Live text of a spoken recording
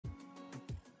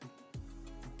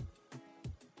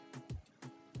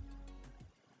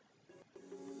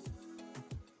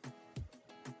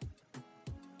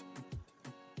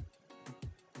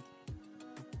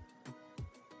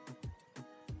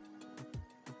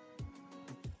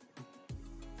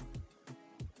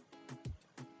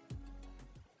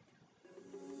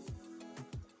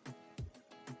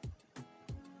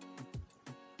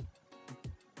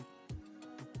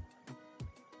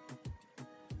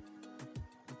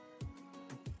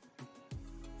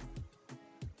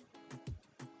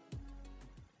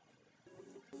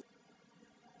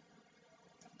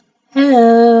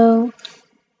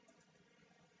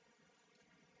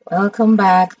Welcome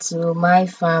back to my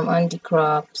farm on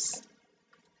Dcrops.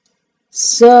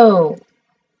 So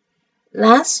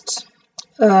last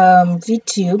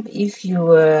Vtube, if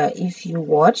you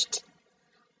watched,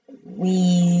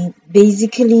 we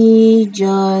basically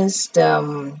just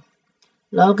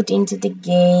logged into the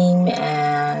game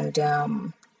and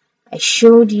I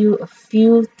showed you a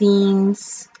few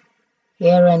things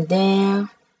here and there.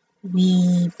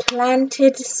 We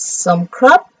planted some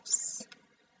crops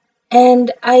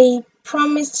and I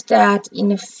promised that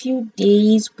in a few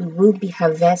days we will be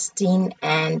harvesting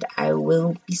and I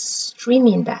will be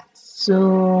streaming that.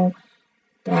 So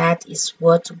that is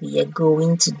what we are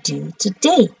going to do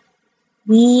today.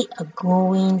 We are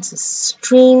going to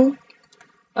stream,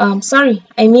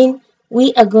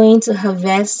 we are going to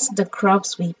harvest the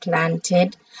crops we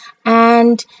planted,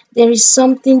 and there is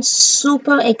something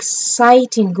super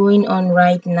exciting going on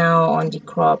right now on the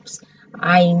crops.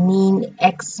 I mean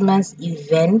Xmas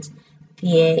Event.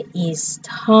 There is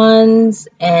tons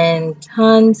and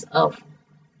tons of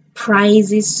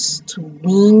prizes to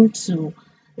win,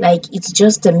 it's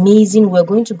just amazing. We're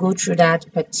going to go through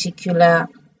that particular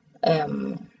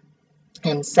um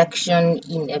section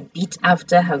in a bit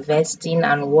after harvesting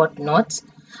and whatnot.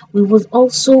 We will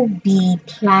also be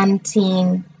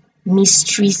planting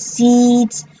mystery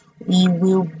seeds. We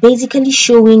will basically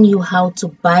showing you how to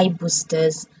buy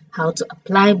boosters, how to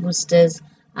apply boosters,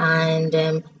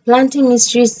 and planting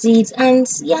mystery seeds, and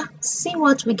yeah, see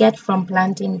what we get from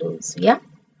planting those. Yeah,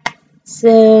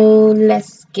 so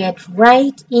let's get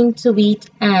right into it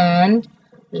and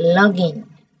log in.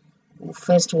 We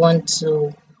first want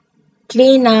to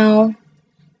play now,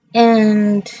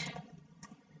 and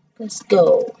let's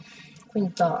go.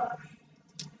 QUEENSTARR.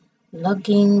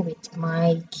 Logging with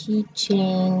my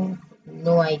keychain.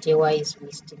 No idea why it's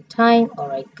wasting time.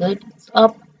 Alright, good. It's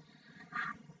up.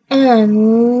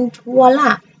 And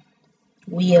voila.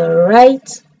 We are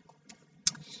right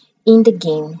in the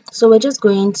game. So we're just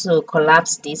going to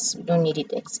collapse this. We don't need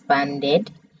it expanded.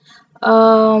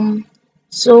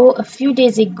 So a few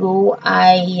days ago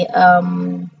I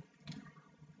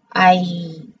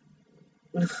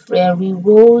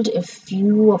re-rolled a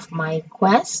few of my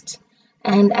quests,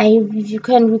 and if you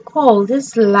can recall,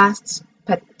 this last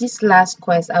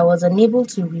quest I was unable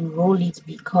to re-roll it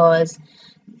because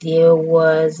there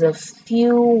was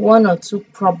one or two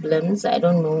problems, I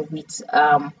don't know, with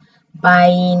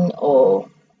buying or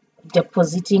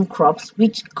depositing crops,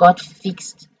 which got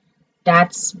fixed.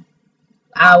 That's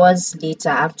hours later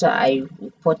after I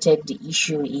reported the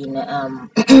issue in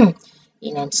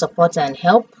in support and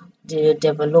help. The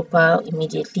developer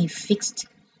immediately fixed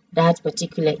that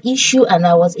particular issue and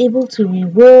I was able to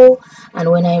re-roll, and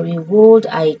when I re-rolled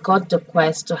I got the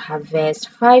quest to harvest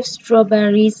 5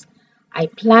 strawberries. I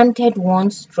planted 1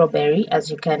 strawberry.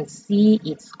 As you can see,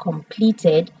 it's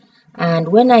completed, and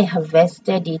when I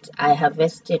harvested it I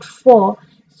harvested 4,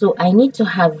 so I need to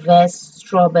harvest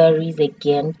strawberries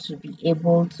again to be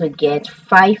able to get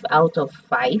 5 out of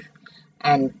 5,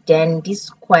 and then this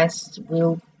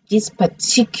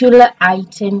particular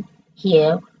item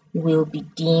here will be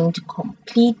deemed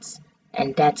complete,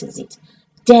 and that is it.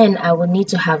 Then I will need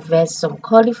to harvest some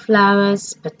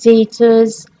cauliflowers,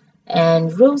 potatoes,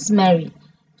 and rosemary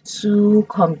to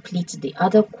complete the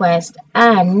other quest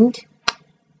and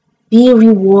be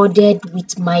rewarded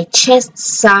with my chest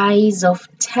size of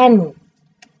 10.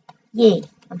 Yay,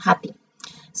 I'm happy.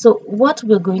 So what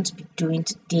we're going to be doing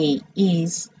today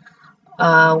is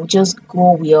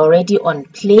we're already on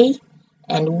play,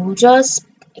 and we'll just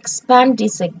expand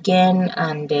this again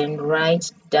and then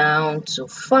write down to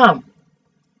farm.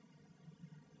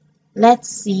 Let's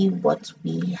see what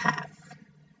we have.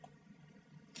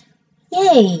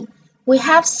 Yay, we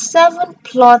have 7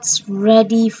 plots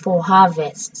ready for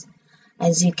harvest.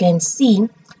 As you can see,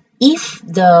 if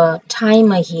the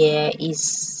timer here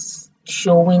is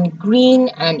showing green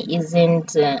and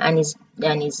isn't and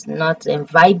is not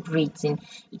vibrating,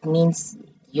 it means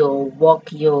your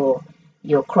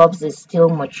crops is still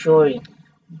maturing.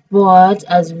 But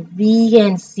as we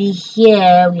can see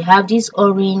here, we have this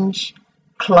orange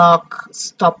clock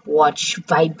stopwatch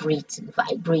vibrating.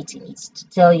 It's to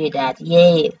tell you that,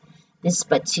 yay, this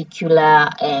particular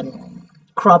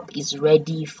crop is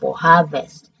ready for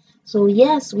harvest. So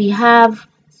yes, we have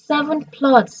 7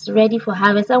 plots ready for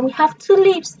harvest, and we have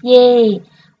tulips. Yay,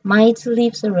 my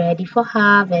tulips are ready for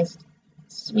harvest.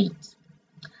 Sweet.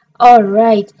 All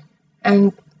right,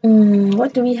 and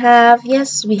what do we have?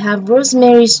 Yes, we have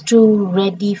rosemary's too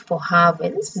ready for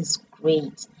harvest. This is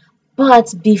great.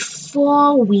 But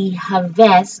before we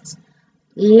harvest,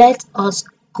 let us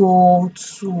go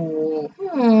to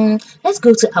let's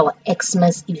go to our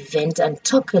Xmas event and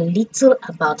talk a little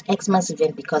about Xmas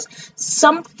event, because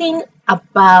something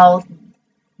about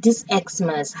this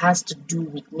Xmas has to do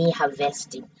with me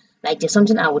harvesting. Like there's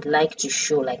something I would like to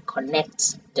show, like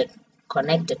connect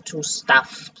the two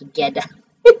stuff together.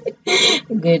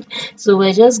 Good. So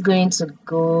we're just going to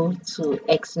go to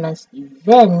Xmas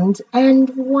event and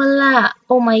voila.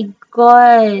 Oh my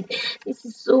god. This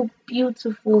is so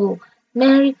beautiful.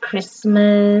 Merry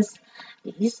Christmas.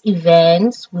 This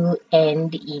event will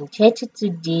end in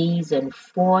 32 days and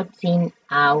 14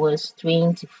 hours,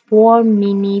 24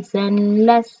 minutes and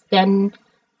less than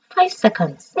 5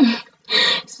 seconds.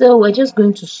 So we're just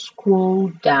going to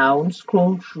scroll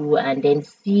through, and then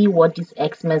see what this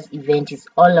Xmas event is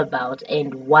all about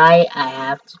and why I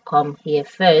have to come here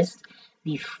first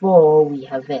before we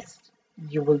harvest.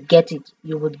 You will get it.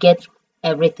 You will get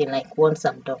everything like once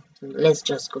I'm done. So let's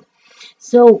just go.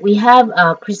 So we have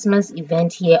our Christmas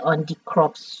event here on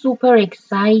Dcrops. Super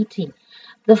exciting.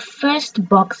 The first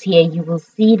box here, you will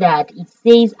see that it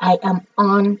says I am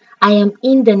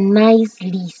in the nice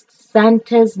list,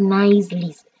 Santa's nice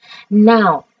list.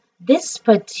 Now, this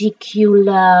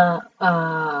particular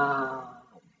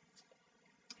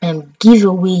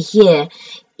giveaway here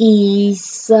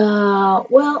is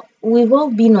well, we've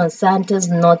all been on Santa's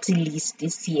naughty list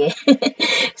this year.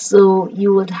 So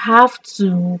you would have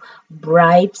to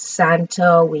bribe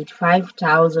Santa with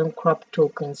 5,000 crop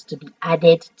tokens to be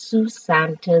added to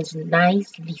Santa's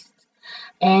nice list.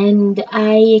 And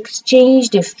I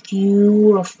exchanged a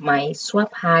few of my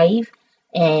swap hive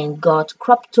and got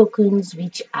crop tokens,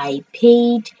 which I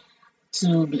paid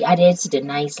to be added to the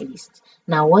nice list.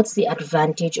 Now, what's the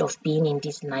advantage of being in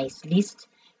this nice list?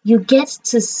 You get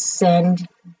to send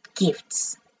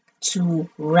gifts to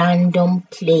random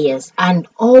players, and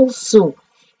also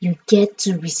you get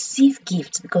to receive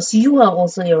gifts because you are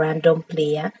also a random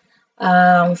player.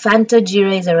 Fanta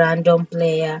Jira is a random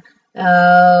player.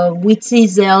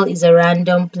 Witzel is a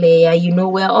random player. You know,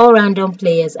 we're all random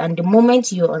players, and the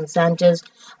moment you're on Santa's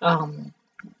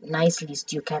nice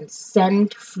list, you can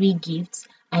send free gifts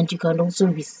and you can also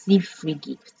receive free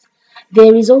gifts.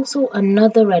 There is also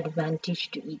another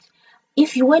advantage to it.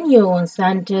 When you're on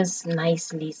Santa's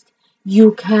nice list,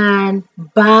 you can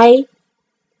buy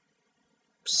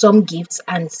some gifts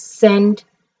and send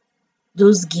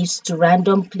those gifts to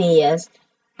random players,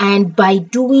 and by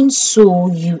doing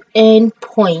so you earn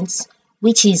points,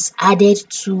 which is added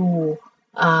to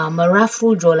a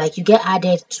raffle draw. Like you get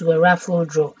added to a raffle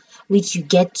draw, which you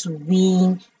get to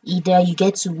win. Either you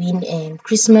get to win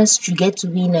Christmas, you get to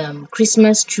win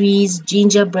Christmas trees,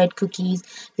 gingerbread cookies.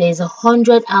 There's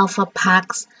 100 alpha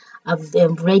packs of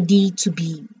them ready to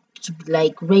be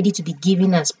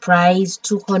given as prize.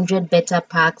 200 beta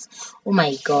packs. Oh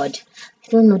my god, I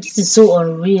don't know, this is so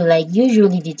unreal. Like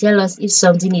usually they tell us if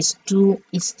something is too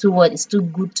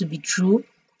good to be true,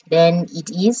 then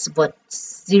it is. But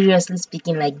seriously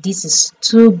speaking, like this is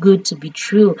too good to be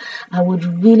true. I would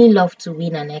really love to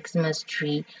win an Xmas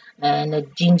tree and a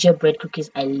gingerbread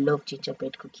cookies. I love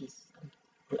gingerbread cookies.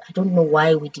 I don't know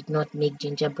why we did not make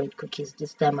gingerbread cookies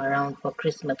this time around for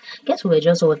Christmas. Guess we were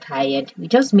just all tired. We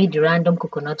just made the random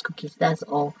coconut cookies, that's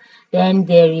all. Then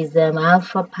there is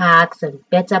alpha packs and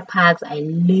beta packs. I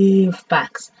love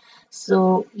packs.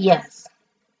 So yes,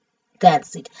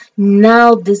 that's it.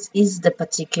 Now this is the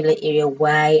particular area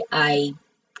why I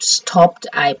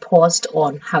paused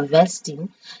on harvesting.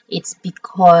 It's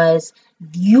because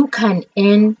you can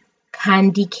earn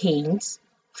candy canes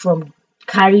from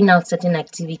carrying out certain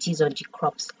activities on the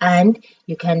crops, and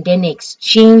you can then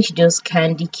exchange those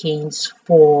candy canes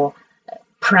for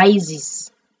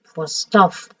prizes, for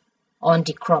stuff on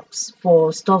the crops,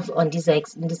 for stuff on this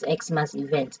Xmas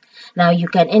event. Now you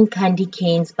can earn candy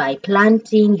canes by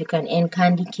planting, you can earn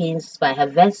candy canes by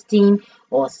harvesting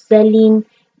or selling,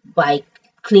 by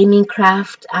claiming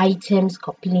craft items,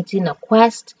 completing a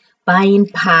quest, buying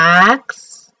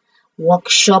packs,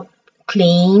 workshop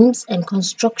claims, and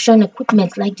construction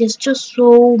equipment. Like there's just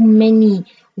so many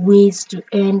ways to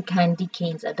earn candy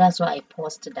canes, and that's why I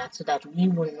posted that, so that we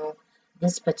will know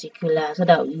this particular, so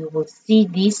that you will see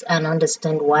this and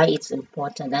understand why it's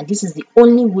important. And this is the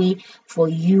only way for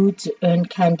you to earn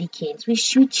candy canes,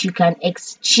 which you can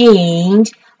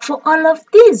exchange for all of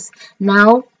this.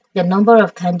 Now the number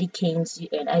of candy canes you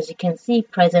earn, as you can see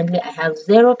presently, I have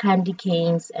 0 candy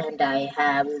canes and I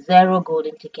have 0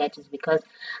 golden tickets, because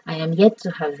I am yet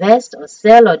to harvest or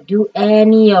sell or do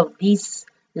any of this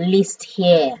list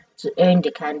here to earn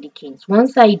the candy canes.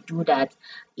 Once I do that,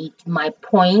 my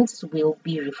points will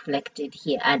be reflected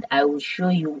here, and I will show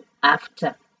you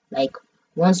after, like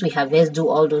Once we harvest, do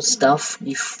all those stuff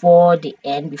before the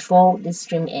end, before this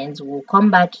stream ends, we'll come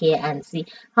back here and see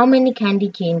how many candy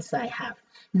canes I have.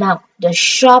 Now, the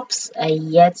shops are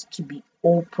yet to be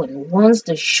open. Once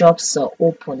the shops are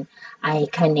open, I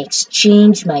can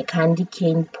exchange my candy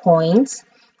cane points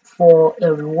for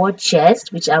a reward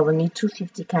chest, which I will need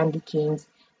 250 candy canes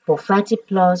for 30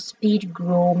 plus, speed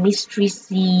grow, mystery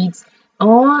seeds,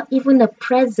 or even a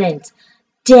present.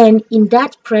 Then in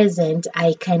that present,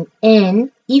 I can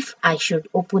earn, if I should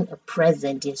open a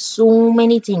present, there's so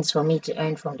many things for me to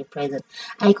earn from the present.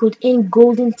 I could earn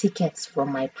golden tickets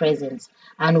from my presents.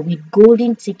 And with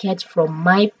golden tickets from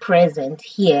my present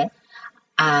here,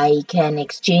 I can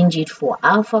exchange it for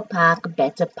alpha pack,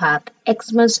 beta pack,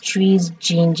 Xmas trees,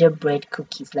 gingerbread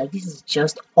cookies. Like, this is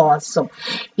just awesome.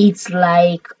 It's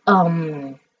like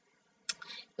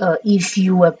if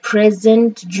you were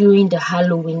present during the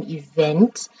Halloween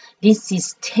event, this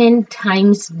is 10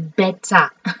 times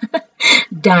better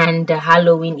than the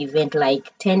Halloween event,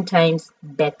 like 10 times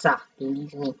better,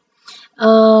 believe me.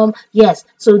 Yes,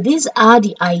 so these are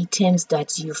the items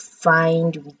that you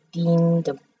find within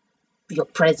your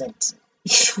present.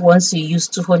 Once you use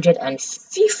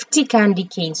 250 candy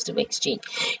canes to exchange,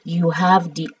 you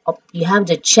have the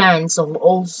chance of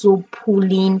also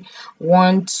pulling you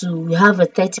have a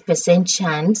 30%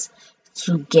 chance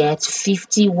to get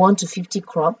 1 to 50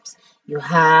 crops. You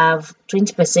have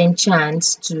 20%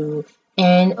 chance to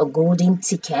earn a golden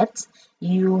ticket.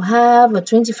 You have a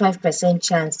 25%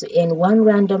 chance to earn one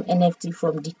random NFT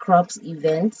from Dcrops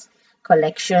events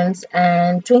collections,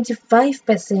 and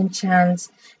 25%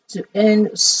 chance to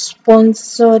earn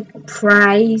sponsored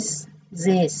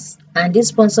prizes. And these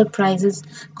sponsored prizes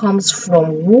comes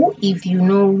from Woo. If you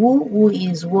know Woo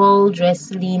is World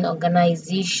Wrestling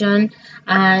Organization,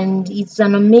 and it's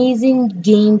an amazing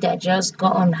game that just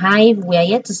got on Hive. We are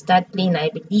yet to start playing. I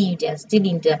believe they are still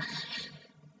in the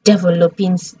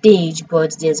developing stage,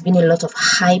 but there's been a lot of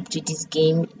hype to this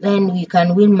game. Then you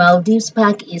can win Maldives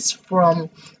pack is from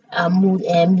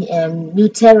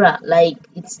NEWYEAR. Like,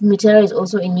 NEWYEAR is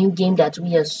also a new game that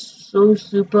we are so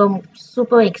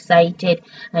super excited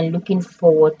and looking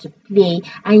forward to play.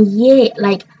 And yeah,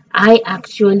 like, I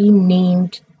actually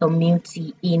named a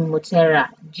multi in NEWYEAR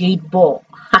Jade Ball.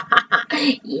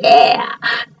 Yeah,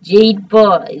 Jade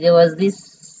Ball. There was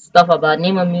this stuff about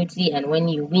name a multi, and when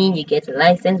you win you get a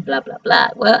license, blah blah blah.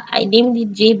 Well, I named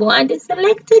it J-Bo and they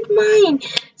selected mine.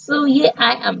 So yeah,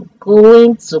 I am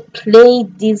going to play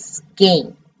this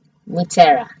game,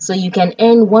 Mutera. So you can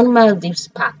earn one Maldives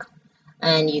pack,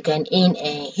 and you can earn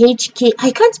a HK.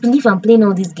 I can't believe I'm playing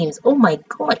all these games. Oh my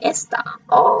god, Esther.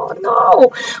 Oh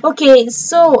no. Okay,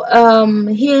 so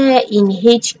here in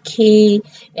HK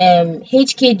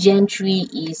Gentry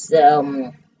is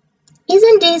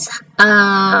isn't this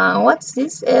what's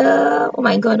this? Oh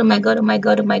my god, oh my god, oh my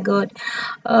god, oh my god.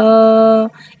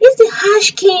 It's the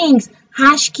Hash Kings.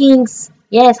 Hash Kings.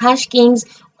 Yes, Hash Kings.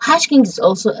 Hash Kings is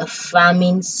also a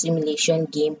farming simulation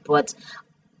game, but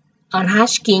on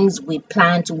Hash Kings we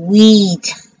plant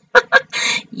weed.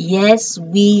 Yes,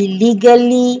 we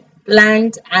legally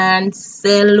plant and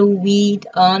sell weed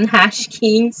on Hash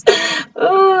Kings.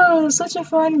 Oh, such a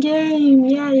fun game.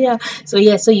 Yeah. So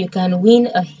yeah, so you can win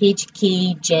a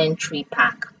HK Gentry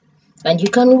pack. And you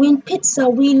can win pizza.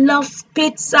 We love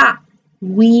pizza.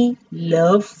 We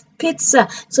love pizza.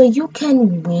 So you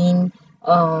can win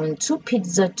 2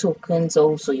 pizza tokens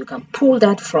also. You can pull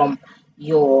that from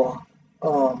your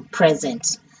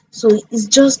present. So it's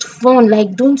just fun.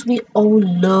 Like, don't we all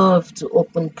love to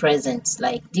open presents?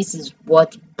 Like, this is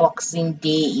what Boxing Day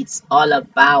is all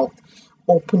about.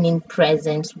 Opening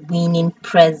presents, winning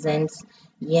presents.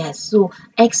 Yeah, so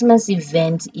Xmas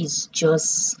event is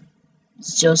just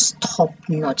top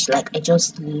notch. Like, I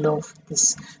just love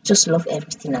this, just love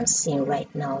everything I'm seeing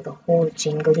right now. The whole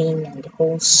jingling and the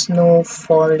whole snow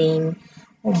falling.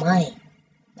 Oh my,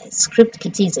 Script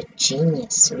Kitty is a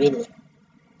genius, really.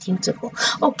 Beautiful.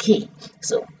 Okay,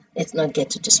 so let's not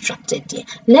get too distracted there.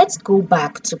 Let's go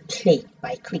back to play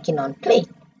by clicking on play.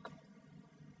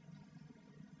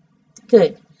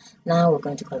 Good. Now we're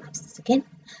going to collapse this again,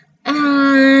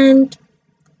 and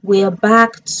we're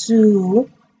back to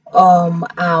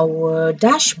our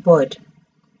dashboard.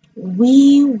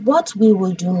 What we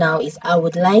will do now is I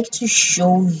would like to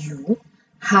show you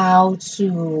how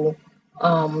to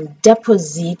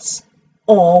deposit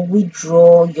or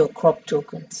withdraw your crop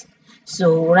tokens.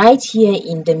 So right here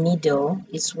in the middle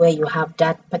is where you have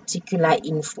that particular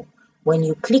info. When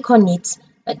you click on it,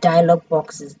 a dialog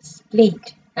box is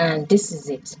displayed, and this is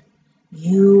it.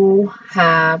 You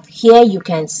have here, you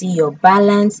can see your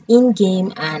balance in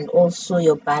game and also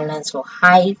your balance for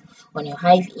Hive on your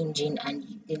Hive engine,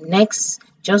 and the next,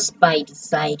 just by the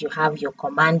side, you have your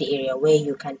command area where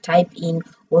you can type in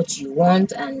what you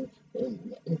want and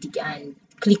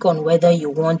click on whether you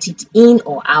want it in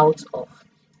or out of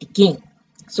the game.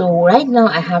 So right now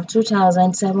I have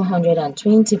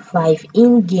 2,725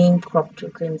 in-game crop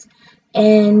tokens,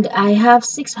 and I have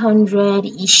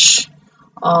 600-ish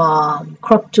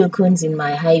crop tokens in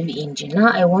my Hive engine. Now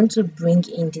I want to bring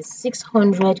in the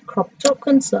 600 crop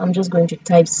tokens, so I'm just going to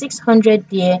type 600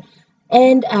 there,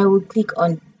 and I will click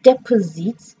on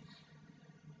deposit,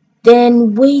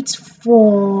 then wait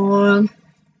for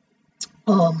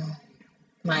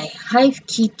my Hive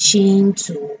keychain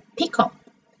to pick up.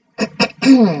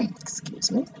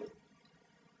 Excuse me.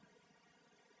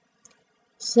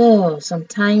 So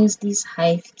sometimes this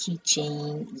Hive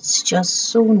keychain is just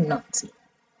so naughty.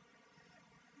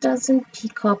 Doesn't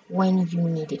pick up when you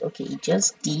need it. Okay, it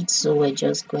just did, so we're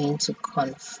just going to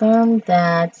confirm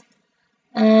that.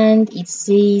 And it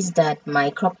says that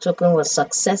my crop token was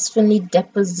successfully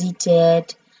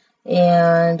deposited,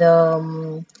 and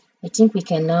I think we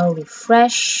can now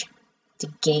refresh the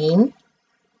game.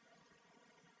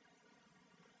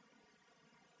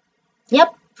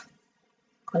 Yep,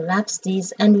 collapse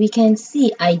this, and we can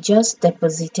see I just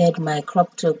deposited my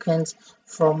crop tokens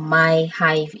from my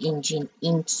Hive engine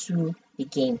into the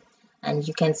game, and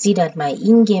you can see that my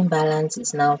in-game balance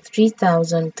is now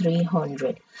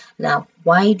 3,300. Now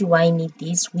why do I need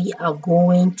this? We are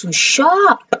going to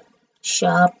shop.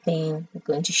 Shopping, we're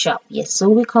going to shop. Yes, so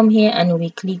we come here and we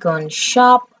click on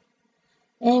shop,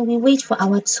 and we wait for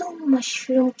our 2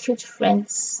 mushroom cute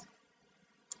friends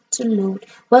to load.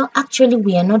 Well, actually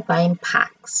we are not buying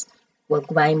packs, we're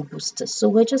buying boosters, so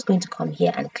we're just going to come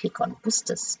here and click on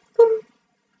boosters. Boom.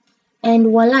 And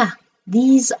voila,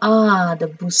 these are the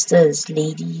boosters,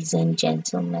 ladies and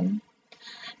gentlemen.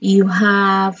 You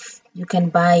can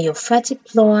buy your fatty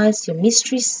plus, your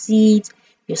mystery seeds,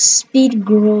 your speed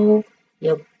grow,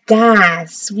 your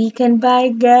gas. We can buy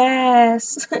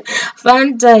gas.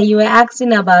 Fanta, you were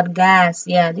asking about gas.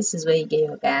 Yeah, this is where you get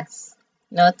your gas,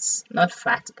 not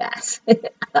fat gas.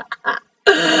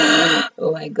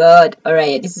 Oh my god. All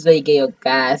right, this is where you get your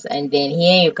gas, and then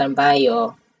here you can buy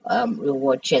your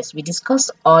reward chest. We discussed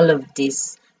all of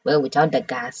this, well, without the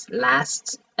gas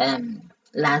last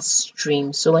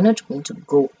stream, so we're not going to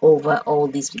go over all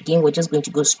this again. We're just going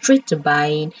to go straight to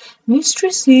buying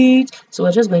mystery seeds. So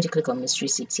we're just going to click on mystery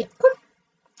seeds here. Boom.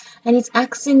 And it's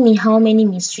asking me how many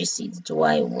mystery seeds do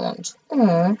I want.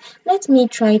 Let me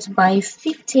try to buy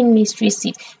 15 mystery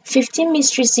seeds. 15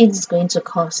 mystery seeds is going to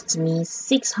cost me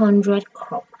 600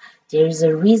 crop. There is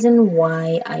a reason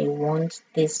why I want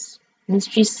this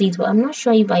mystery seeds, but I'm not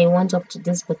sure if I want up to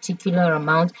this particular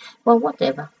amount. But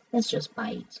whatever, let's just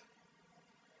buy it.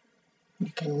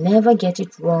 You can never get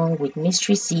it wrong with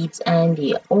mystery seeds, and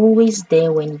they're always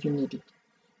there when you need it.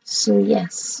 So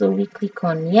yes, so we click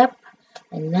on yep,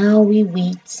 and now we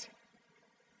wait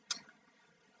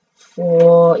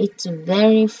for it to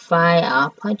verify our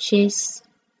purchase.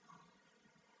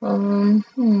 I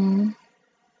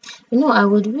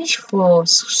would wish for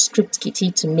Script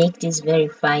Kitty to make this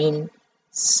verifying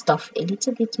stuff a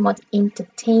little bit more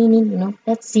entertaining.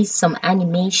 Let's see some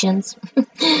animations.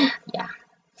 Yeah.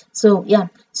 So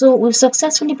we've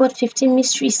successfully bought 15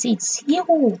 mystery seeds.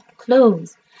 Yoo,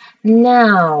 close.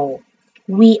 Now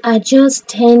we are just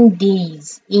 10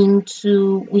 days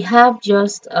into, we have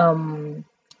 10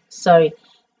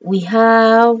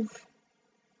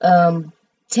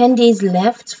 days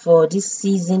left for this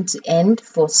season to end,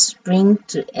 for spring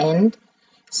to end.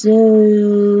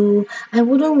 So I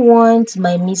wouldn't want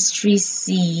my mystery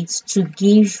seeds to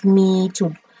give me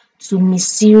to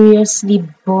mysteriously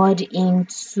bud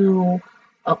into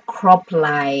a crop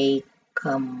like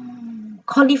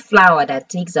cauliflower that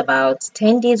takes about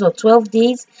 10 days or 12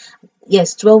 days.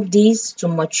 Yes, 12 days to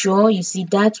mature. You see,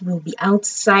 that will be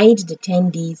outside the 10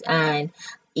 days, and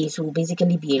it will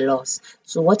basically be a loss.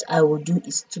 So what I will do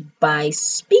is to buy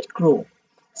speed grow.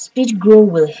 Speed grow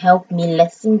will help me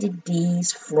lessen the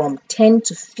days from 10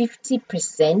 to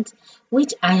 50%,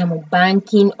 which I am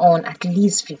banking on at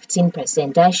least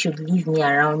 15%. That should leave me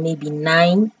around maybe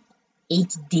 8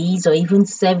 days or even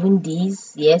 7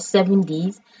 days. Yes, 7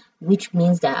 days, which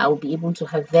means that I'll be able to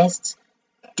harvest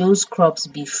those crops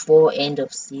before end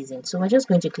of season. So we're just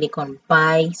going to click on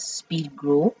buy speed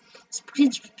grow.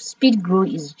 Speed grow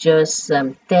is just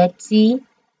 30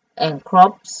 and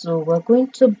crops, so we're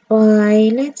going to buy,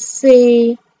 let's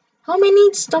say, how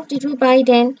many stuff did we buy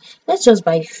then? Let's just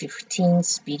buy 15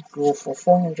 speed grow for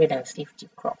 450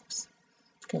 crops.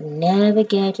 Can never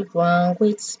get it wrong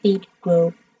with speed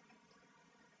grow.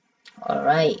 All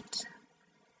right,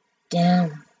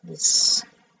 damn, this.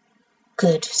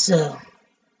 Good. So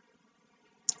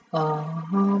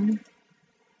and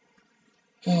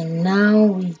now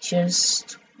we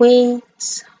just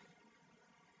wait.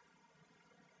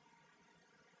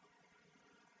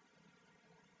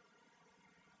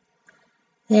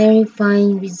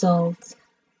 Verifying results.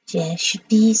 There should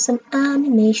be some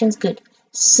animations. Good.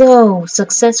 So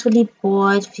successfully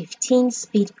bought 15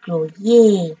 speed grow.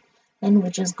 Yay. And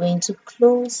we're just going to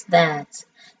close that.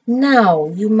 Now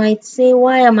you might say,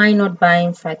 why am I not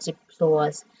buying Fatty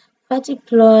Plus? Fatty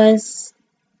Plus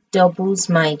doubles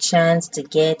my chance to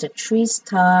get a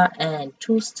 3-star and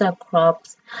 2-star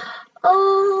crops.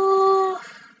 Oh,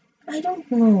 I don't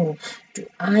know. Do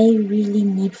I really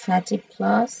need Fatty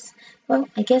Plus? Well,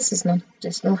 I guess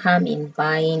there's no harm in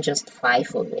buying just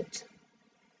 5 of it.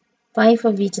 5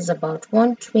 of it is about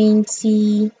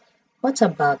 120. What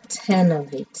about 10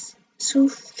 of it?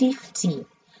 250.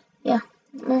 Yeah,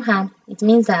 no harm. It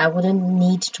means that I wouldn't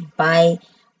need to buy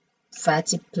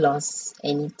Fatty Plus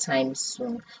anytime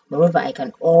soon. Moreover, I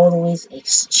can always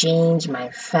exchange my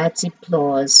Fatty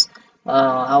Plus.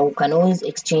 I can always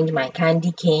exchange my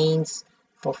candy canes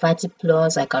for Fatty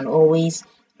Plus. I can always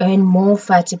earn more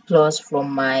Fatty Plus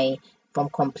from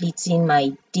completing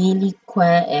my daily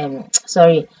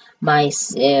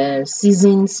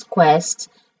season's quest.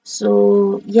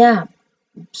 So yeah,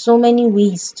 so many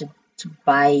ways to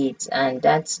buy it, and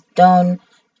that's done.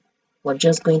 We're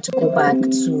just going to go back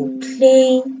to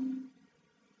play,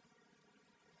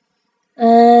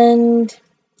 and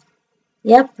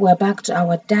yep, we're back to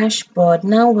our dashboard.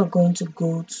 Now we're going to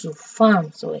go to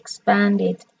farm. So expand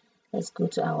it. Let's go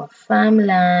to our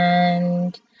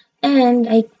farmland, and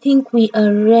I think we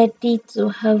are ready to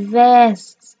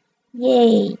harvest.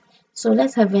 Yay. So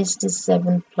let's harvest these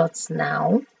 7 plots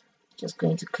now. Just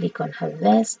going to click on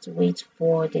harvest, wait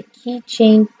for the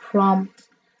keychain prompt,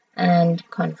 and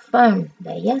confirm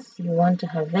that yes, you want to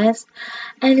harvest.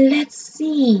 And let's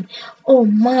see. Oh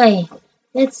my,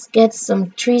 let's get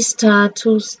some 3-star,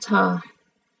 2-star.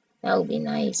 That would be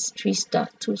nice. 3-star,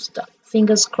 2-star.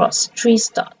 Fingers crossed.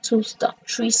 3-star, 2-star,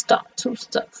 3-star,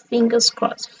 2-star. Fingers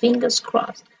crossed. Fingers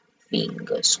crossed.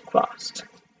 Fingers crossed.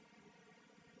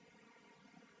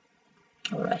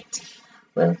 All right.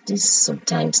 Well, this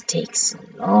sometimes takes a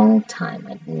long time.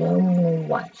 I don't know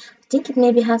why. I think it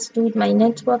maybe has to do with my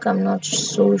network. I'm not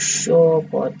so sure,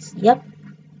 but yep.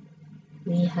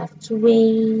 We have to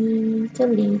wait a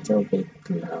little bit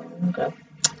longer.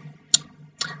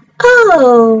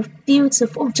 Oh,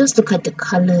 beautiful. Oh, just look at the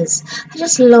colors. I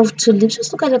just love tulips.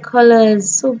 Just look at the colors.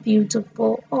 So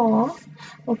beautiful. Oh,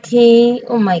 okay.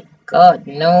 Oh my God.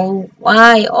 No.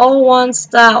 Why? All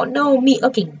 1-star. No, me.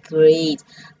 Okay, great.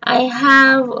 I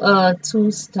have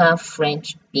 2-star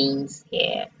French beans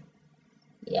here.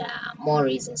 Yeah, more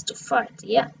reasons to fart.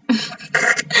 Yeah.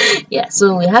 Yeah,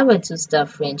 so we have a 2-star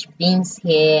French beans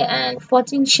here and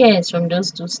 14 shares from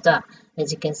those 2-star.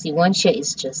 As you can see, 1 share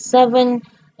is just 7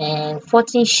 and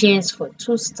 14 shares for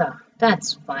 2-star.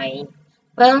 That's fine.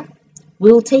 Well,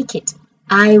 we'll take it.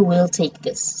 I will take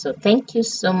this. So thank you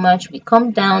so much. We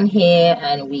come down here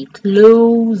and we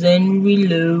close and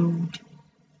reload.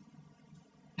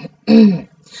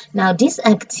 Now this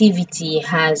activity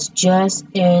has just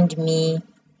earned me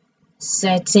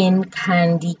certain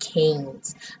candy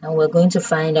canes, and we're going to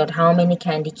find out how many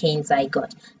candy canes I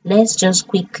got. Let's just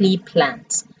quickly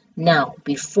plant. Now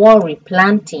before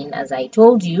replanting, as I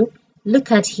told you,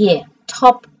 look at here,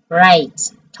 top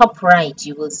right,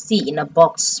 you will see in a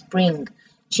box spring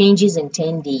changes in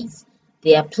 10 days.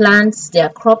 There are plants, there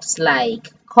are crops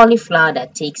like cauliflower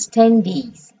that takes 10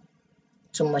 days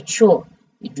to mature.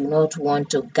 You do not want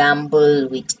to gamble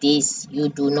with this. You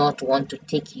do not want to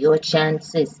take your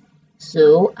chances.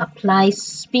 So apply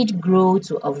speed grow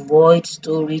to avoid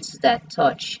stories that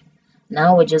touch.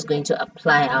 Now we're just going to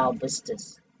apply our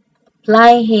boosters.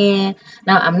 Apply here.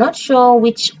 Now I'm not sure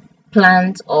which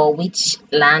plant or which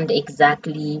land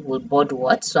exactly will bud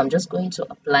what. So I'm just going to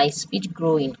apply speed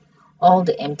grow in all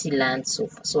the empty lands so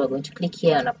far. So we're going to click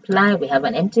here and apply. We have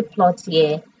an empty plot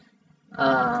here.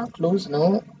 Close,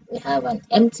 no. We have an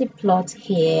empty plot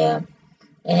here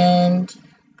and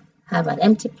have an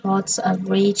empty plot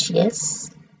average. Yes,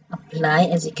 apply.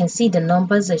 As you can see, the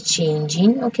numbers are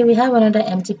changing. Okay, we have another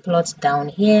empty plot down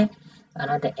here,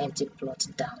 another empty plot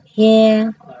down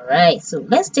here. All right, so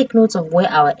let's take note of where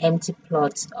our empty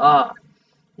plots are.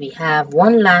 We have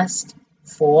one last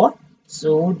 4,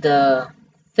 so the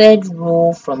 3rd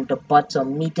row from the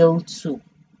bottom, middle 2.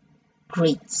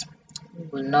 Great. We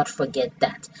will not forget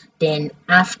that. Then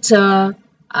after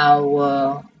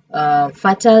our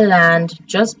fertile land,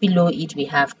 just below it we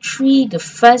have 3, the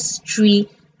first 3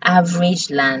 average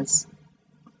lands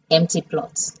empty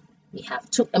plots. We have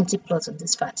 2 empty plots on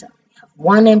this fatter. We have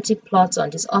 1 empty plot on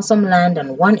this awesome land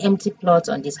and 1 empty plot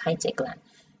on this high-tech land.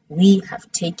 We have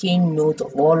taken note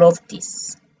of all of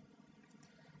this.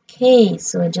 Okay,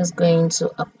 so we're just going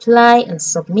to apply and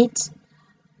submit.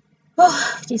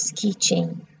 Oh, this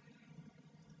keychain.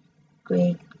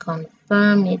 Great,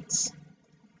 confirm it.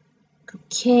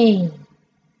 Okay.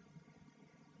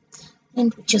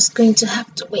 And we're just going to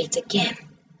have to wait again.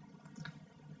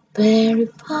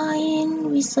 Verifying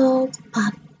result.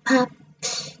 Pop, pop.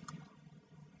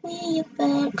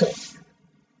 Good.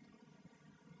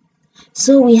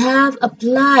 So we have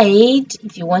applied,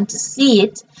 if you want to see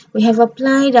it, we have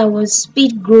applied our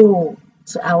speed grow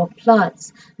to our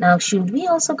plots. Now, should we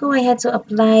also go ahead to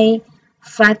apply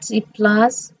Fatty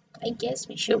Plus? I guess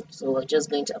we should. So we're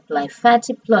just going to apply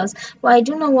Fatty Plus. But I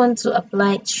do not want to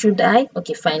apply it. Should I?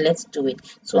 Okay, fine, let's do it.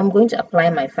 So I'm going to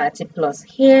apply my Fatty Plus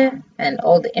here and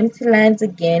all the empty lines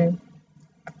again.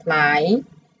 Apply,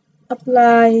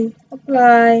 apply,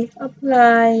 apply,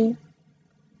 apply.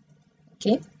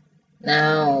 Okay.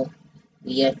 Now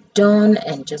we are done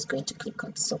and just going to click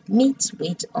on submit.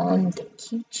 Wait on the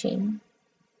keychain.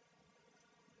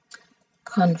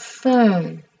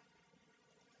 Confirm.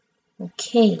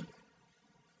 Okay.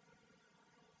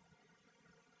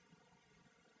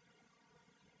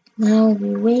 Now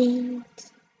we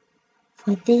wait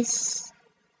for this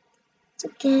to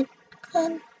get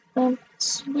confirmed.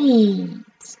 Sweet.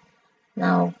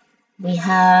 Now we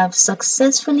have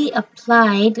successfully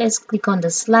applied. Let's click on the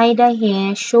slider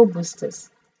here, show boosters.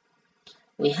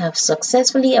 We have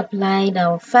successfully applied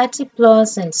our Fatty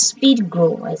Plus and Speed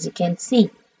Grow, as you can see.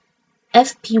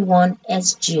 FP1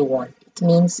 SG1. It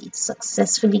means it's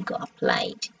successfully got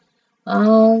applied.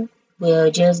 Oh,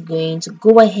 we're just going to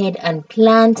go ahead and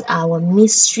plant our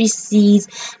mystery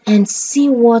seeds and see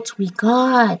what we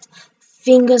got.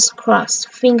 Fingers crossed,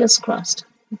 fingers crossed.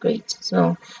 Great.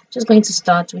 So just going to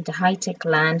start with the high-tech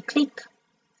land. Click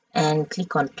and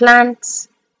click on plants.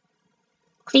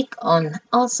 Click on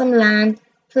awesome land,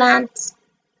 plant.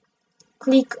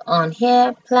 Click on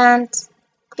here, plant.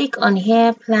 Click on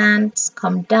here, plant.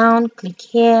 Come down, click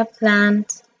here,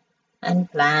 plant, and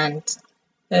plant,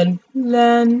 and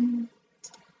plant.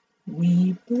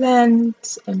 We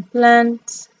plant and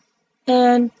plant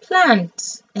and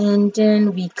plant. And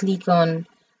then we click on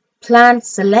plant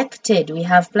selected. We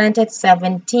have planted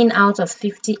 17 out of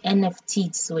 50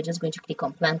 NFTs. So we're just going to click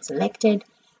on plant selected.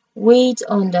 Wait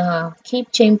on the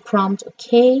keep chain prompt.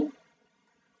 Okay.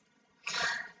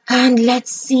 And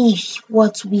let's see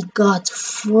what we got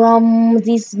from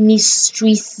these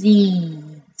mystery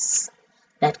seeds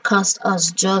that cost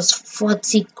us just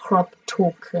 40 crop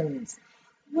tokens,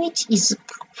 which is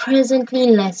presently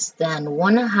less than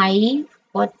 1 hive.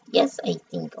 But yes, I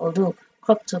think, although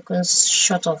crop tokens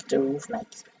shot off the roof, like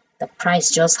the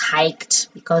price just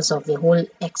hiked because of the whole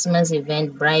Xmas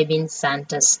event bribing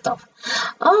Santa stuff.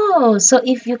 Oh, so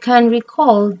if you can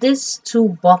recall, these 2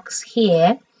 boxes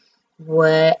here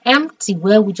were empty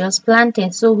where we just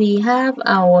planted. So we have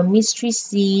our mystery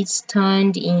seeds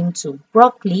turned into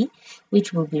broccoli,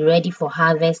 which will be ready for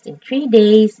harvest in 3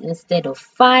 days instead of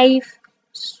 5.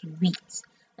 Sweet.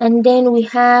 And then we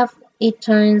have it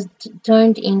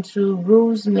turned into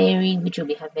rosemary, which will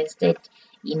be harvested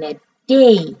in a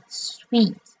day.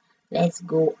 Sweet. Let's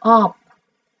go up.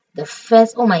 The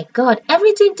first, oh my god,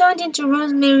 everything turned into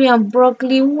rosemary and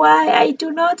broccoli. Why? I do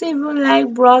not even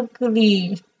like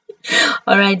broccoli.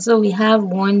 All right, so we have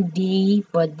 1 day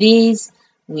for this.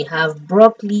 We have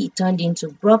broccoli. It turned into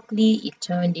broccoli. It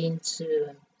turned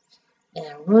into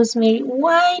rosemary.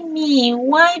 Why me?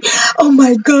 Why? Oh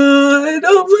my god!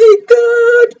 Oh my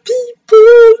god,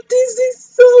 people! This is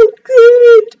so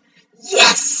good!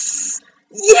 Yes!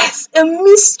 Yes! A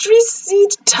mystery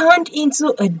seed turned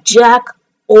into a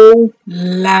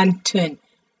jack-o'-lantern.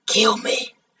 Kill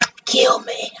me! Kill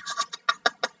me!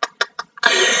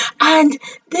 And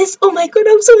this, oh my god,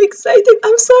 I'm so excited.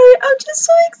 I'm sorry, I'm just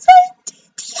so excited.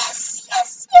 Yes,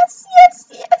 yes, yes, yes,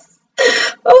 yes.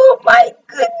 Oh my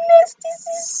goodness, this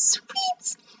is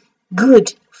sweet.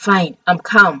 Good, fine, I'm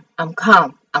calm, I'm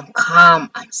calm, I'm calm.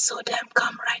 I'm so damn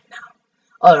calm right now.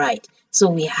 All right, so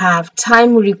we have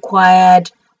time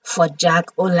required for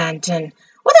jack-o'-lantern.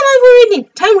 What am I reading?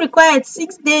 Time required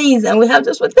 6 days, and we have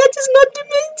just what? That is not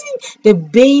amazing. The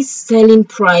base selling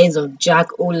price of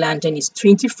jack-o'-lantern is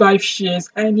 25 shares,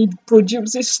 and it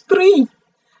produces 3,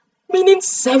 meaning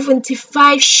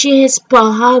 75 shares per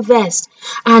harvest.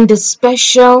 And the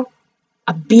special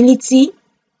ability,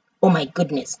 oh my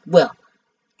goodness, well,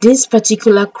 this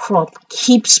particular crop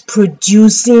keeps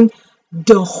producing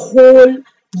the whole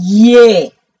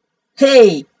year.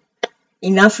 Hey,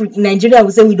 In Africa, in Nigeria,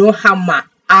 we say we don't hammer.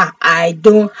 I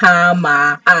don't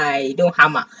hammer. I don't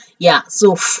hammer. Yeah,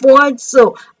 so forward.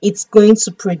 So it's going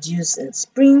to produce in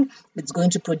spring, it's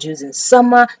going to produce in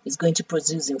summer, it's going to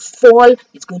produce in fall,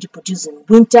 it's going to produce in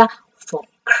winter. For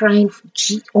crying,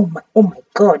 oh my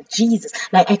God, Jesus!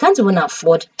 Like I can't even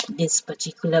afford this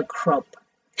particular crop.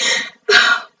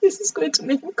 This is going to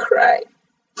make me cry.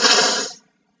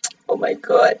 Oh my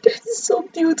God, this is so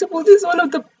beautiful. This is one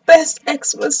of the best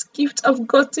Xmas gifts I've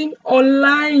gotten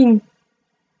online.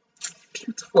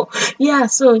 Beautiful. Yeah,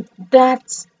 so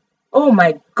that's, oh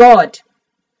my God.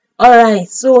 All right,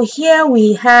 so here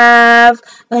we have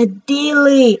a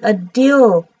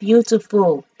deal.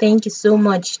 Beautiful. Thank you so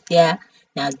much, dear.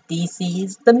 Now this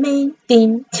is the main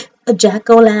thing. A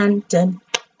jack-o'-lantern.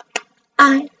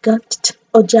 I got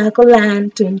a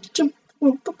jack-o'-lantern.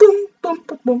 Boom, boom, boom,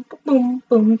 boom, boom, boom,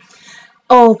 boom.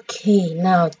 Okay,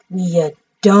 now we are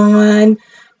done.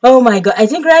 Oh my God, I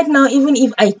think right now, even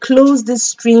if I close this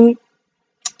stream,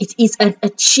 it is an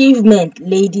achievement,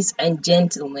 ladies and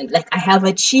gentlemen. Like I have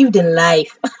achieved in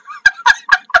life.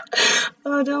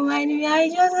 Oh, don't mind me. I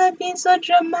just have been so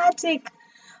dramatic.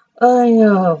 Oh,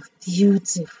 yeah,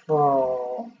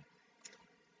 beautiful.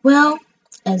 Well,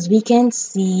 as we can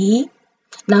see,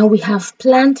 now we have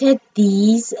planted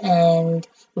these and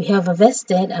we have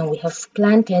harvested and we have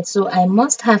planted. So I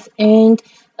must have earned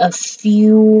a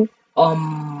few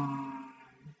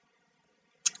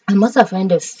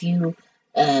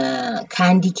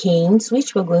candy canes,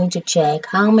 which we're going to check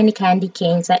how many candy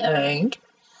canes I earned.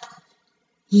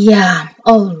 Yeah,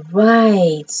 all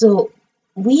right. So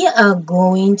we are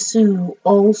going to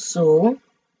also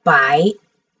buy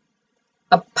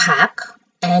a pack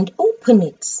and open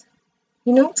it,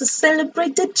 to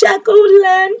celebrate the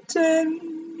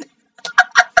jack-o'-lantern.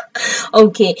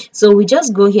 Okay, so we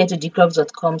just go here to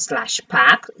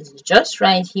dcrops.com/pack. It's just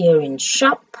right here in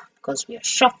shop because we are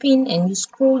shopping, and you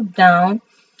scroll down.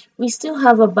 We still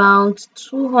have about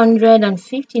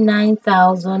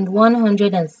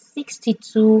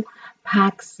 259,162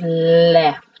 packs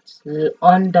left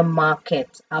on the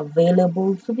market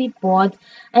available to be bought,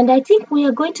 and I think we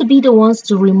are going to be the ones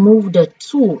to remove the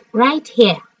 2 right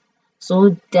here.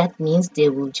 So that means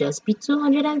there will just be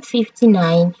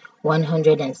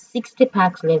 259,160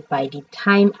 packs left by the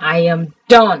time I am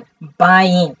done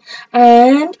buying.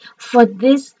 And for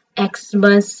this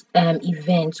Xmas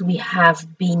event, we have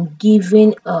been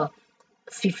given a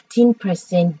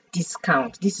 15%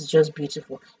 discount. This is just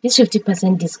beautiful. This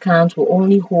 50% discount will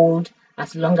only hold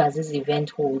as long as this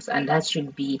event holds, and that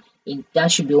should be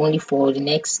only for the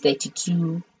next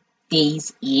 32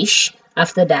 days ish.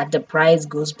 After that, the price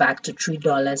goes back to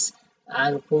 $3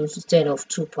 as opposed instead of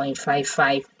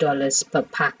 $2.55 per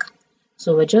pack.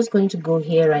 So we're just going to go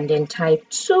here and then type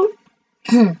 2.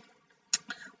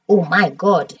 Oh my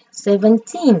God,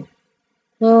 17.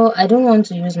 So I don't want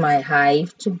to use my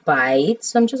Hive to buy it,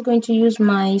 so I'm just going to use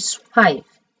my Hive.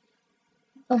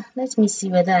 Oh, let me see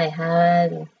whether I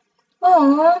had.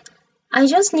 Oh, I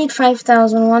just need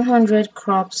 5,100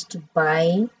 crops to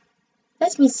buy.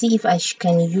 Let me see if I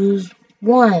can use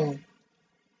one.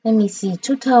 Let me see,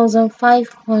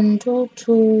 2,500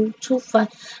 to 25.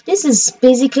 This is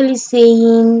basically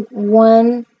saying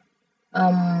 $1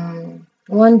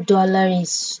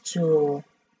 is to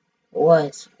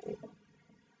what?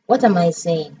 What am I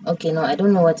saying? Okay, no, I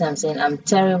don't know what I'm saying. I'm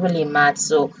terrible in math,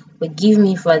 so forgive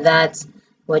me for that.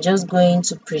 We're just going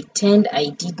to pretend I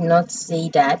did not say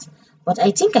that. But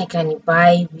I think I can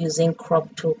buy using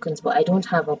crop tokens, but I don't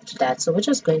have up to that. So we're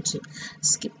just going to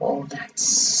skip all that.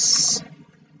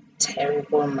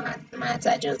 Terrible math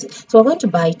I just did. So we're going to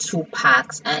buy 2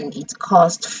 packs, and it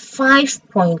cost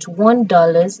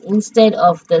 $5.1 instead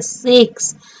of the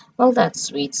 6. Well, that's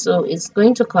sweet. So it's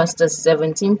going to cost us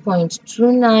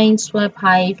 17.29 Swap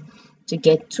Hive to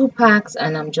get 2 packs,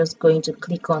 and I'm just going to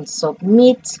click on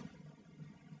submit.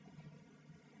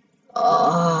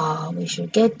 Oh, we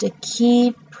should get the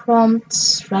key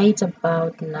prompts right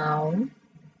about now.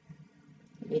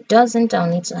 If it doesn't, I'll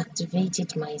need to activate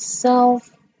it myself.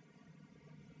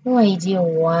 No idea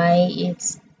why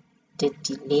it's the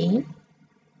delay.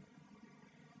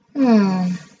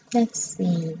 Let's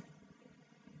see.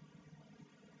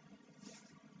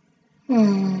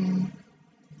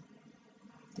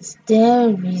 Is there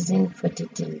a reason for the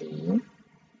delay?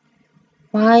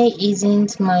 Why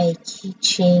isn't my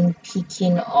keychain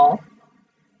picking up?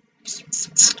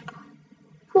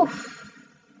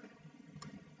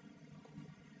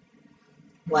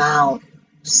 Wow,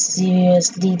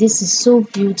 seriously, this is so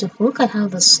beautiful. Look at how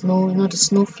the snow, the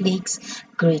snowflakes,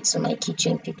 great. So my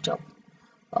keychain picked up.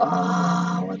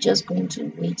 We're just going to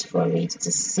wait for it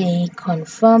to say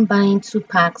confirm buying 2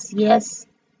 packs. Yes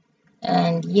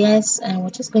and yes, and we're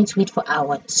just going to wait for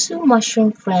our 2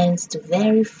 mushroom friends to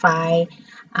verify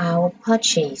our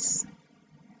purchase.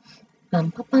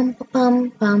 Pum pum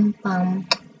pum pum pum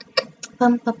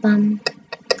pum pum pum.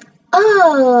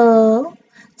 Oh,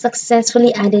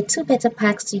 successfully added 2 beta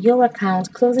packs to your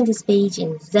account, closing this page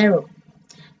in 0.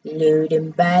 Load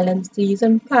and balance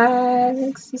season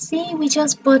packs. You see, we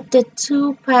just bought the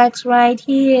 2 packs right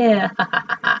here.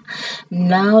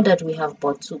 Now that we have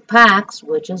bought 2 packs,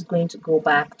 we're just going to go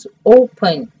back to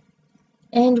open.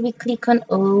 And we click on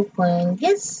open.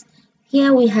 Yes,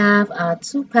 here we have our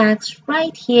 2 packs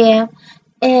right here.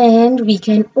 And we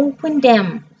can open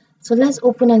them. So let's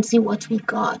open and see what we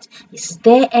got. Is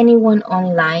there anyone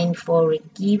online for a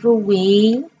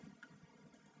giveaway?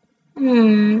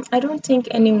 I don't think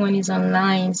anyone is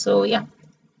online, so yeah,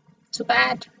 too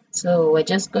bad. So we're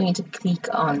just going to click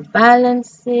on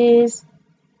balances,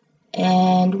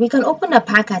 and we can open a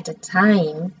pack at a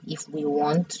time if we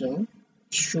want to.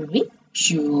 Should we?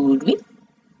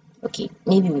 Okay,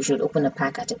 maybe we should open a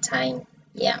pack at a time.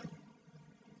 Yeah.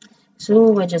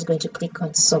 So we're just going to click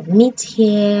on submit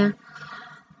here.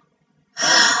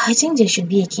 I think there should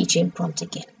be a keychain prompt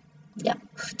again. Yeah,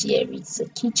 there is a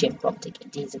keychain prompt again.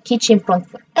 There's a keychain prompt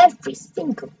for every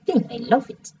single thing. I love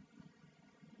it.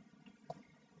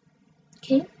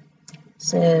 Okay,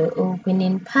 so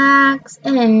opening packs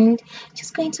and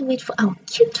just going to wait for our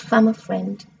cute farmer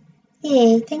friend.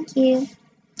 Yay, thank you.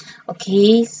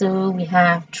 Okay, so we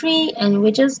have 3 and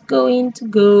we're just going to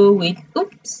go with,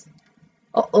 oops.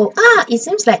 It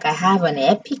seems like I have an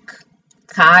epic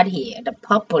card here, the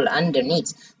purple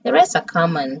underneath. The rest are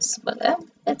commons, but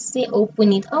let's see,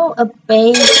 open it. Oh, a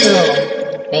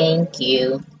basil. Thank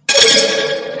you.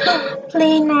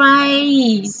 Plain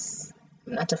rice.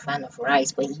 I'm not a fan of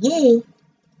rice, but yay.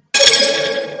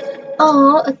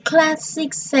 Oh, a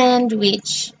classic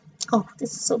sandwich. Oh,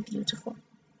 this is so beautiful.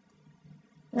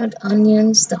 Add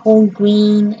onions, the whole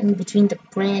green in between the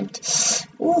bread.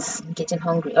 Oof, I'm getting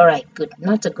hungry. All right, good.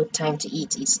 Not a good time to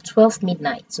eat. It's 12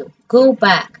 midnight, so go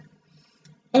back.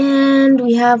 And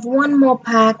we have 1 more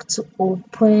pack to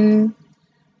open.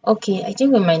 Okay, I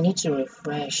think we might need to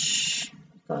refresh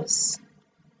because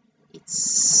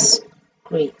it's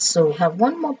great. So we have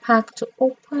 1 more pack to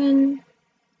open.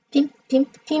 Pim, pim,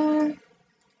 pim.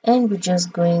 And we're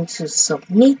just going to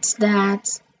submit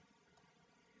that.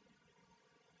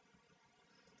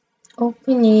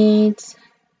 Open it.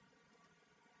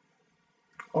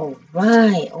 All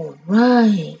right.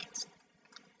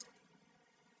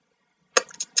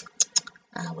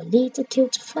 Our little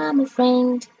cute farmer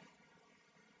friend.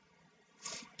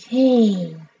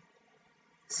 Okay.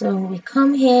 So we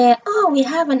come here. Oh, we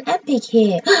have an epic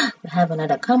here. We have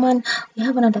another common.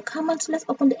 So let's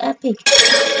open the epic.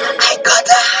 I got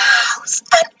a house!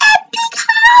 An epic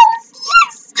house!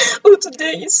 Yes! Oh,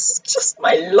 today is just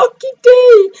my lucky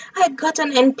day. I got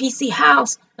an NPC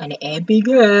house. An epic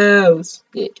house.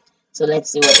 Good. So let's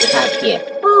see what we have here.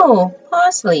 Oh,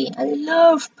 parsley. I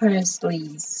love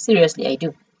parsley. Seriously, I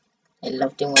do. I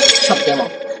love them when I chop them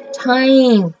up.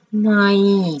 Thyme.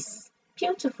 Nice.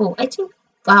 Beautiful. I think,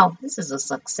 wow, this is a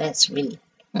success, really.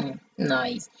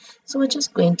 Nice. So we're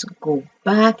just going to go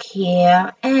back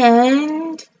here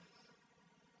and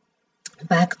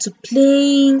back to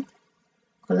playing.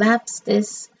 Collapse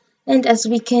this. And as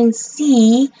we can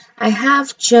see, I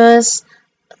have just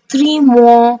 3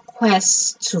 more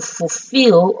quests to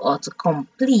fulfill or to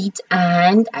complete,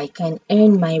 and I can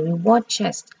earn my reward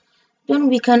chest. Then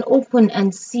we can open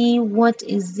and see what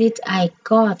is it I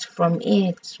got from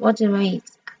it. Whatever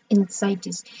is inside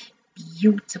this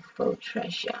beautiful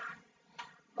treasure.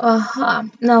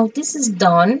 Now this is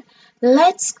done.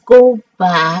 Let's go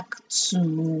back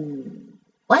to,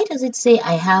 why does it say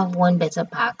I have 1 better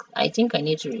pack? I think I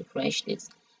need to refresh this.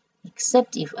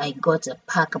 Except if I got a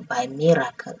pack by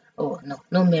miracle. Oh,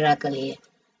 no miracle here.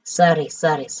 Sorry,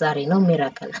 no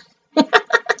miracle.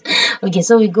 Okay,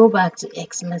 so we go back to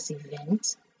Xmas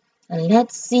Event. And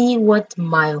let's see what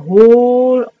my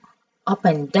whole up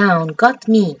and down got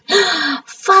me.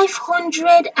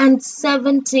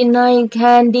 579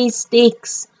 candy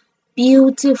sticks.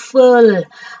 Beautiful.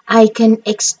 I can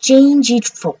exchange it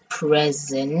for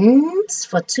presents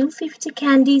for 250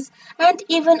 candies and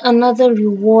even another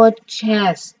reward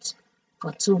chest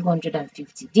for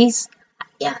 250. This,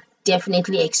 yeah,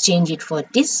 definitely exchange it for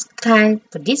this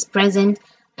present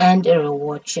and a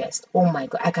reward chest. Oh my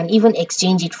god, I can even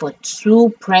exchange it for 2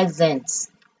 presents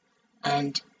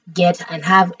and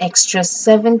have extra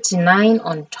 79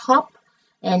 on top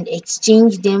and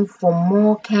exchange them for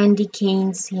more candy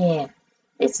canes here.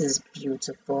 This is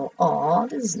beautiful. Oh,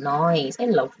 this is nice. I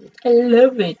love it. I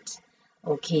love it.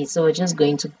 Okay, so we're just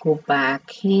going to go back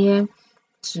here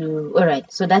to, all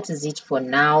right, so that is it for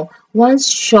now. Once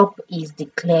shop is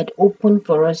declared open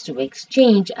for us to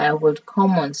exchange, I will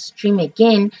come on stream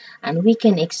again and we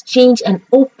can exchange and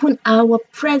open our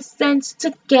presents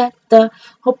together.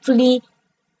 Hopefully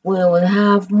we will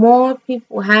have more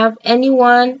people. Have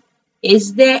anyone,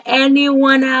 is there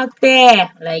anyone out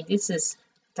there? Like, this is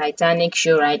Titanic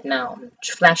show right now. I'm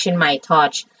flashing my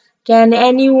torch. Can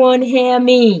anyone hear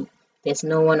me? There's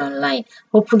no one online.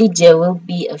 Hopefully there will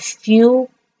be a few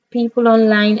people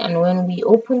online, and when we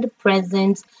open the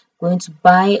presents, going to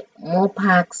buy more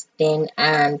packs then,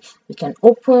 and we can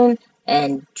open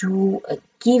and do a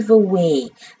giveaway.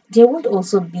 There would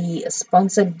also be a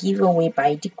sponsored giveaway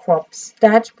by Dcrops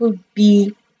that will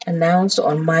be announced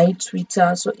on my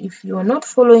Twitter. So if you are not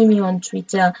following me on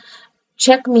Twitter,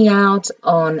 check me out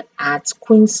on at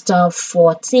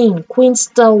QUEENSTARR14,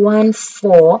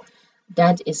 QUEENSTARR14.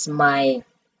 That is my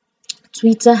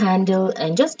Twitter handle,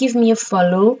 and just give me a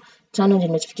follow. Turn on the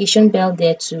notification bell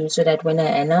there too, so that when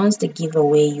I announce the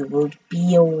giveaway, you would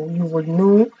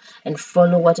know and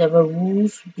follow whatever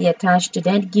rules be attached to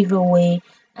that giveaway.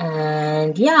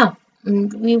 And yeah,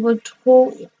 we would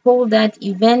hold that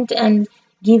event and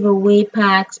give away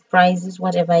packs, prizes,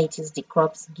 whatever it is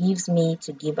Dcrops gives me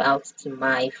to give out to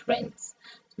my friends,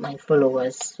 my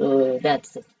followers. So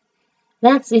that's it.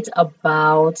 That's it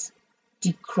about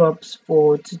Dcrops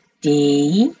for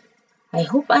today. I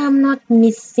hope I am not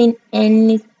missing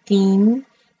anything.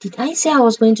 Did I say I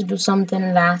was going to do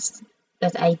something last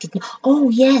that I didn't? Oh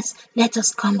yes, let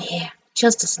us come here.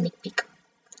 Just a sneak peek.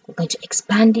 We're going to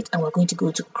expand it and we're going to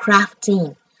go to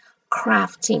crafting.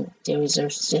 Crafting.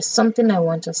 There's something I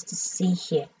want us to see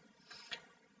here.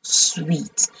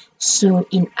 Sweet. So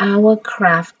in our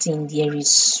crafting, there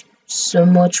is so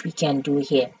much we can do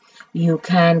here. You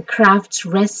can craft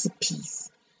recipes.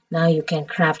 Now you can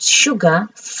craft sugar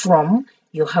from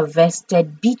your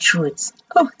harvested beetroots.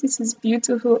 Oh, this is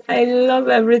beautiful. I love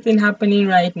everything happening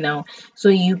right now. So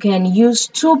you can use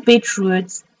 2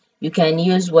 beetroots. You can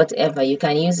use whatever. You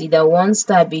can use either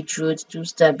 1-star beetroot,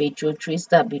 2-star beetroot,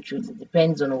 3-star beetroot. It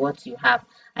depends on what you have.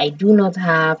 I do not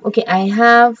have, okay, I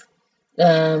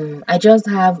just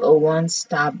have a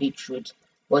 1-star beetroot,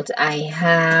 but I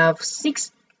have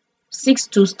six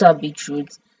 2-star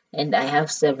beetroots, and I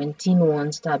have 17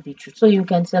 1-star beetroots. So you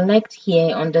can select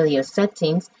here under your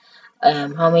settings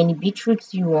how many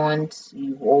beetroots you want,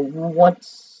 or what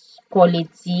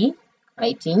quality.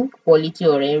 I think quality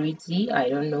or rarity, I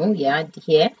don't know. Yeah,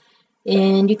 here,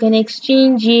 and you can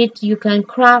exchange it. You can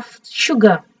craft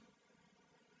sugar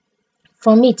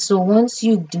from it. So once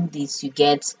you do this, you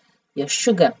get your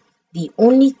sugar. The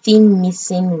only thing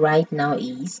missing right now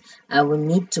is I will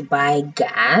need to buy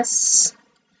gas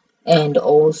and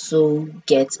also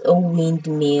get a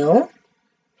windmill,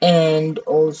 and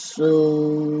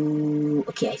also,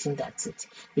 okay, I think that's it,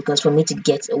 because for me to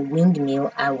get a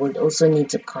windmill I would also need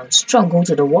to go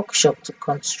to the workshop to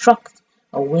construct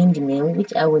a windmill,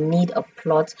 which I will need a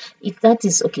plot. If that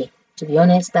is okay, to be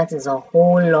honest, that is a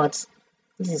whole lot.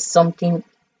 This is something,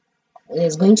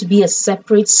 there's going to be a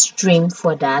separate stream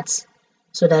for that,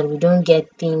 so that we don't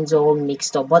get things all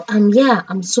mixed up. But yeah,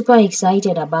 I'm super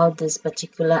excited about this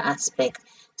particular aspect,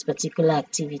 this particular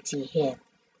activity here.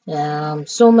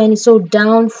 So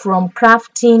down from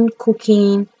crafting,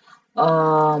 cooking,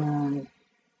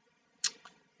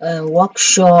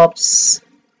 workshops.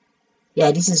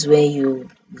 Yeah, this is where you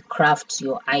craft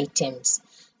your items.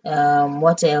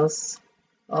 What else?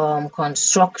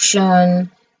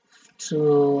 Construction.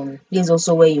 To this is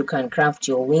also where you can craft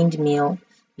your windmill.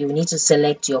 You need to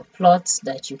select your plots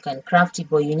that you can craft it,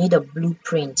 but you need a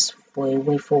blueprint for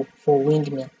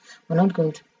windmill. We're not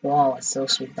going to bore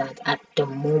ourselves with that at the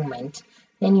moment.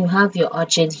 Then you have your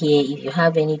orchard here. If you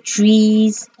have any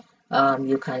trees,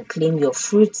 you can claim your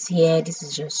fruits here. This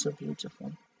is just so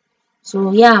beautiful.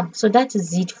 So yeah, so that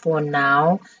is it for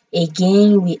now.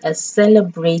 Again, we are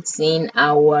celebrating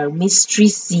our mystery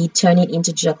seed turning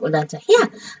into jack-o'-lantern. Yeah,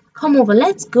 come over,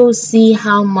 let's go see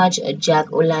how much a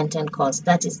jack-o'-lantern costs.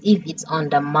 That is if it's on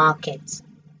the market.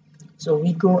 So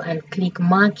we go and click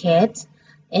market,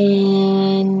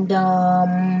 and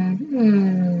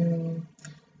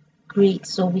great,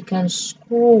 so we can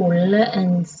scroll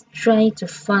and try to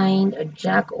find a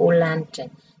jack-o'-lantern.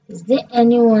 Is there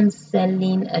anyone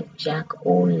selling a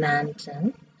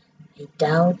jack-o'-lantern? I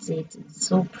doubt it. It's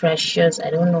so precious. I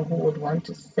don't know who would want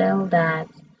to sell that.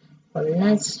 But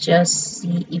let's just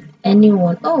see if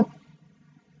anyone. Oh,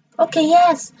 Okay,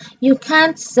 yes, you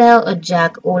can't sell a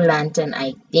jack-o'-lantern,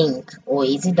 I think. Or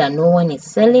is it that no one is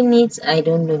selling it? I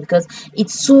don't know, because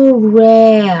it's so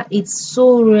rare. It's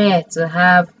so rare to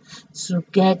have to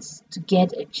get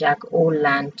a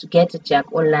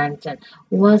jack-o'-lantern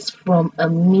was from a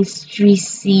mystery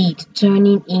seed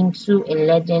turning into a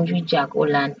legendary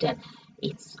jack-o'-lantern.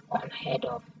 It's unheard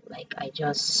of. Like I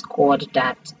just scored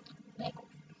that, like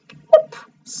whoop,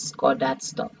 scored that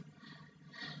stuff.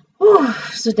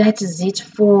 So that is it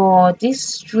for this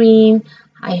stream.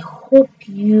 I hope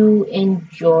you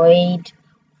enjoyed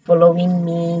following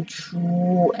me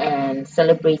through and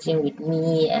celebrating with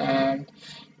me. And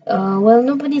well,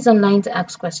 nobody's online to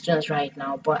ask questions right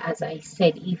now, but as I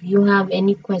said, if you have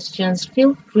any questions,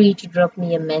 feel free to drop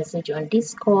me a message on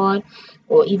Discord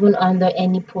or even under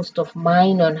any post of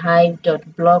mine on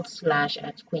hive.blog /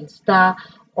 @QueenStarr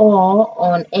or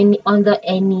on any under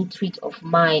any tweet of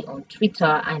mine on Twitter,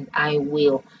 and I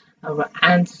will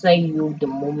answer you the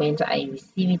moment I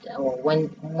receive it, or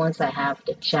when once I have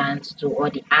the chance to, or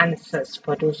the answers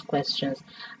for those questions.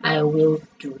 I will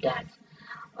do that.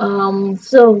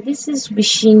 So this is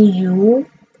wishing you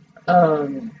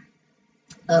um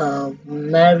a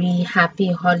merry, happy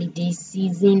holiday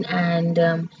season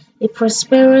and a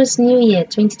prosperous new year.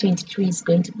 2023 is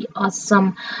going to be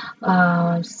awesome.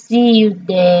 See you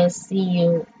there. See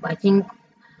you. I think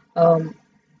um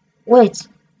wait,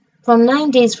 from 9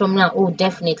 days from now. Oh,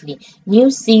 definitely. New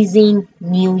season,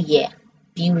 new year.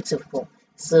 Beautiful.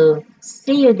 So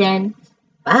see you then.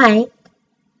 Bye.